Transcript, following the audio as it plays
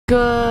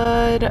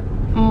Good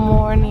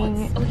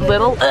morning,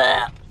 little.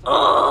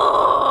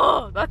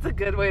 Oh, that's a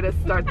good way to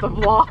start the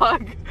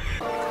vlog.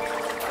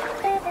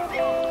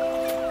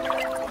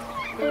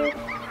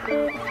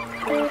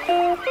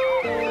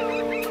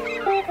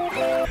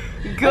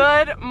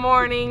 Good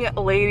morning,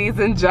 ladies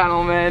and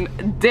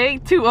gentlemen. Day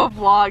 2 of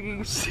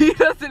vlogging. She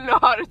doesn't know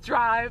how to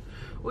drive.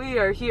 We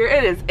are here.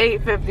 It is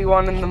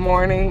 8:51 in the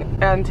morning,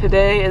 and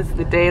today is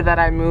the day that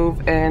I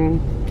move in.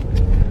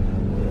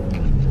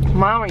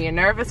 Mom, are you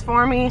nervous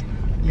for me?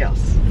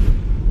 Yes.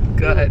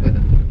 Good.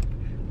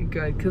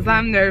 Good, because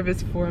I'm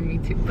nervous for me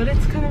too. But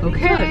it's gonna be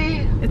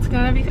good. It's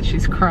gonna be good.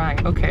 She's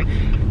crying. Okay.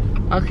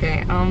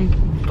 Okay,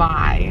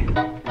 bye.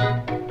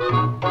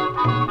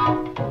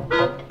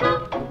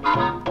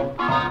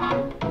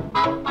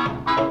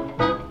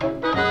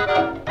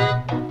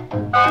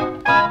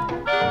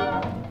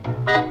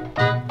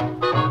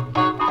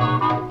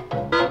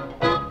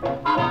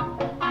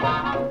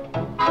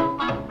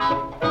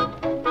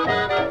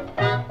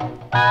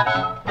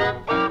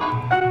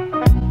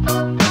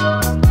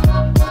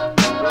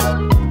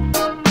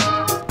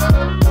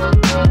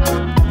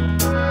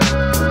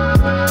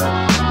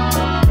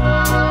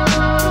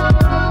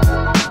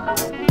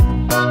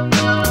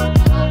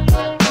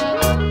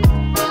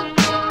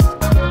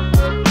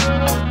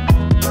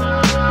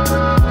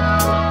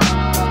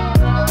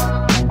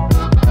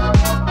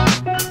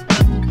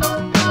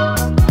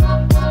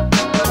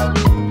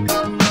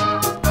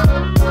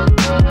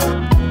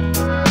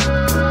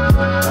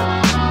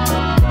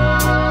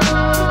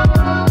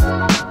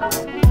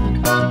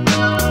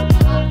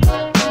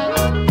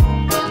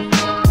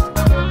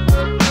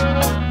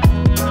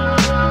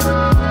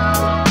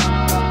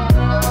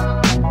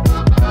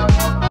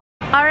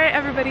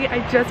 I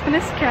just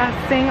finished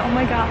casting. Oh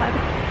my god,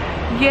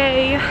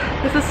 yay,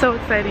 this is so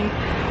exciting.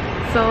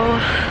 So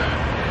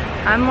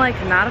I'm like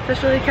not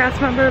officially a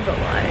cast member, but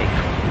like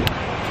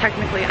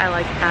technically I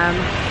like am.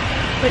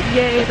 But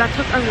yay, that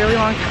took a really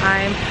long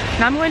time.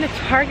 Now I'm going to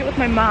Target with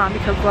my mom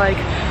because like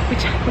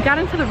we got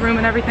into the room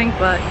and everything,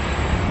 but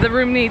the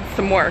room needs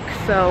some work.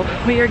 So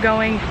we are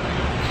going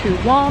to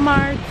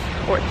Walmart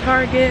or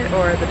Target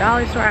or the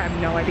dollar store, I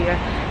have no idea.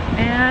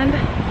 And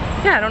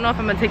yeah, I don't know if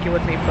I'm gonna take you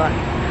with me, but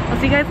I'll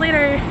see you guys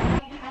later.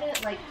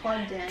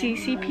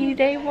 TCP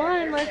day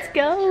 1, let's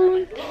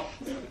go.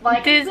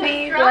 Like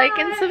Disney, like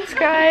and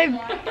subscribe.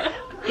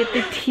 Get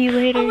the tea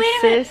later,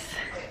 sis.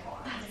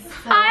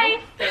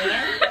 Hi.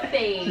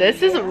 Fancy.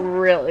 This is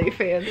really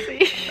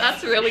fancy.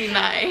 That's really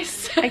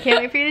nice. I can't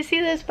wait for you to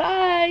see this.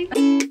 Bye.